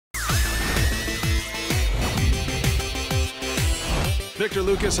Victor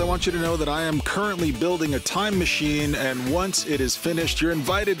Lucas, I want you to know that I am currently building a time machine, and once it is finished, you're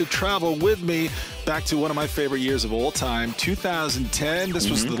invited to travel with me back to one of my favorite years of all time, 2010. This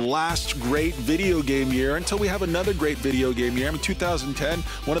was the last great video game year until we have another great video game year. I mean, 2010,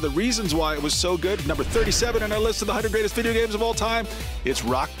 one of the reasons why it was so good, number 37 on our list of the 100 greatest video games of all time, it's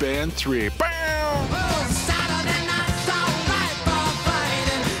Rock Band 3.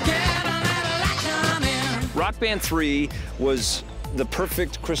 Rock Band 3 was the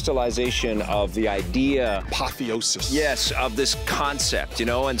perfect crystallization of the idea. Apotheosis. Yes, of this concept, you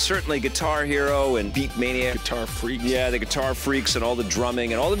know, and certainly Guitar Hero and Beat Mania. Guitar Freaks. Yeah, the Guitar Freaks and all the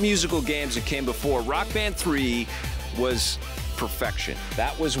drumming and all the musical games that came before. Rock Band 3 was perfection.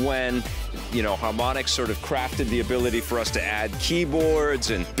 That was when, you know, Harmonix sort of crafted the ability for us to add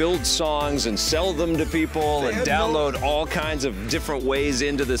keyboards and build songs and sell them to people and download all kinds of different ways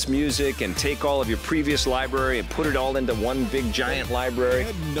into this music and take all of your previous library and put it all into one big giant library.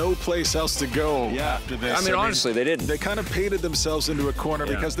 They had no place else to go after this. I mean, honestly, they didn't. They kind of painted themselves into a corner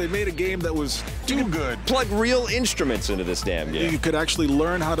because they made a game that was too good. Plug real instruments into this damn game. You could actually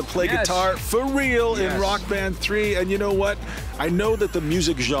learn how to play guitar for real in Rock Band 3. And you know what? I know that the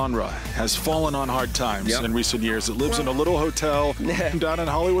music genre has fallen on hard times in recent years. It lives in a little hotel down on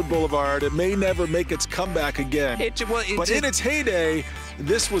Hollywood Boulevard. It may never make its comeback again. But in its heyday,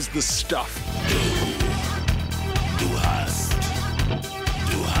 this was the stuff.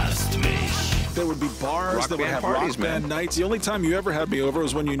 There would be bars that would have rock band nights. The only time you ever had me over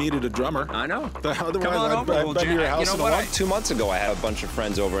was when you needed a drummer. I know. Otherwise, I'd been to your house. You know what? 2 months ago, I had a bunch of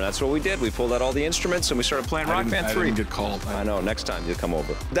friends over, and that's what we did. We pulled out all the instruments, and we started playing Rock Band 3. I didn't get called. I know. Next time, you'll come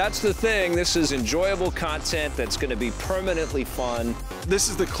over. That's the thing. This is enjoyable content that's going to be permanently fun. This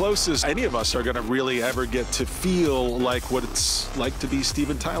is the closest any of us are going to really ever get to feel like what it's like to be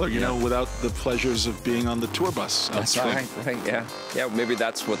Steven Tyler, you know, without the pleasures of being on the tour bus outside. That's right, yeah. Yeah, maybe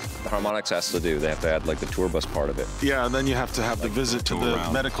that's what Harmonix has to do. They have to add, like, the tour bus part of it. Yeah, and then you have to have the visit to the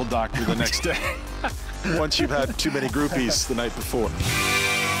medical doctor the next day once you've had too many groupies the night before.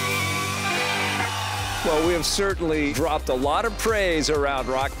 Well, we have certainly dropped a lot of praise around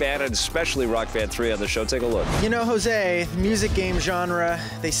Rock Band, and especially Rock Band 3 on the show. Take a look. You know, Jose, the music game genre,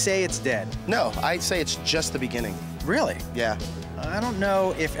 they say it's dead. No, I say it's just the beginning. Really? Yeah. I don't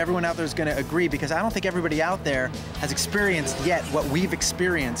know if everyone out there is going to agree, because I don't think everybody out there has experienced yet what we've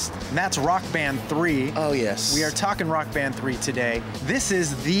experienced, and that's Rock Band 3. Oh, yes. We are talking Rock Band 3 today. This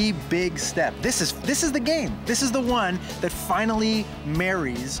is the big step. This is the game. This is the one that finally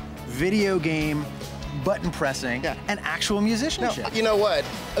marries video game button pressing and actual musicianship. Now, you know what?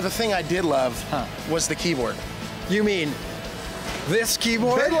 The thing I did love was the keyboard. You mean this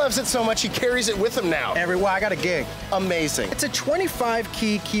keyboard? Ben loves it so much he carries it with him now. I got a gig. Amazing. It's a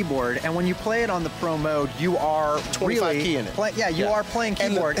 25-key keyboard, and when you play it on the Pro mode, you are 25 key in it. You are playing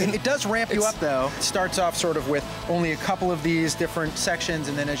keyboard. And it does ramp you up, though. It starts off sort of with only a couple of these different sections,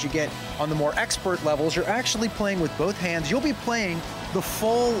 and then as you get on the more expert levels, you're actually playing with both hands. You'll be playing the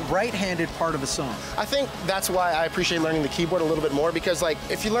full right-handed part of a song. I think that's why I appreciate learning the keyboard a little bit more, because, like,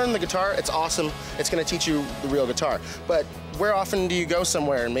 if you learn the guitar, it's awesome. It's going to teach you the real guitar. But where often do you go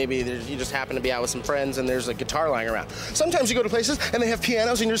somewhere and maybe you just happen to be out with some friends and there's a guitar lying around? Sometimes you go to places and they have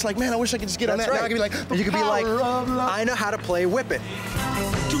pianos and you're just like, man, I wish I could just get on that. Right. Now I can be like, you could be like, I know how to play Whip It.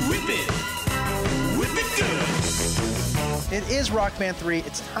 Whip it good. It is Rock Band 3.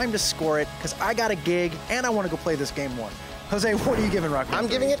 It's time to score it, because I got a gig and I want to go play this game more. Jose, what are you giving Rock Band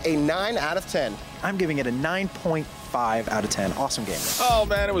 3? I'm giving it a 9 out of 10. I'm giving it a 9.5 out of 10. Awesome game. Oh,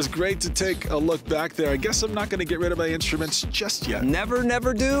 man, it was great to take a look back there. I guess I'm not going to get rid of my instruments just yet. Never,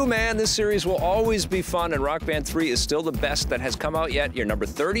 never do, man. This series will always be fun, and Rock Band 3 is still the best that has come out yet. You're number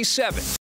 37.